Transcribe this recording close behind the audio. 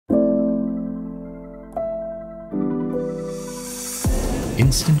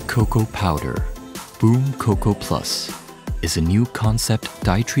Instant Cocoa Powder Boom Cocoa Plus is a new concept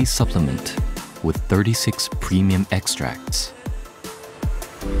dietary supplement with 36 premium extracts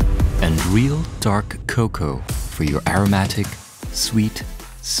and real dark cocoa for your aromatic, sweet,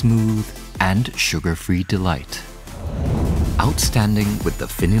 smooth, and sugar-free delight. Outstanding with the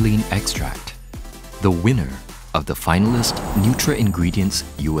phenylene extract, the winner of the finalist Nutra Ingredients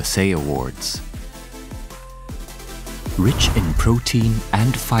USA Awards. Rich in protein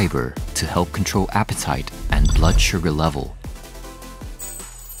and fiber to help control appetite and blood sugar level.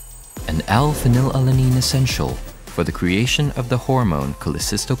 An L-phenylalanine essential for the creation of the hormone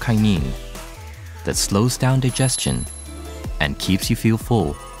cholecystokinin that slows down digestion and keeps you feel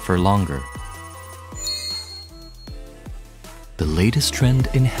full for longer. The latest trend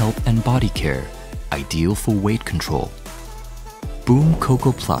in health and body care, ideal for weight control. Boom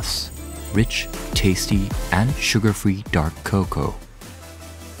Cocoa Plus, rich, tasty, and sugar-free dark cocoa.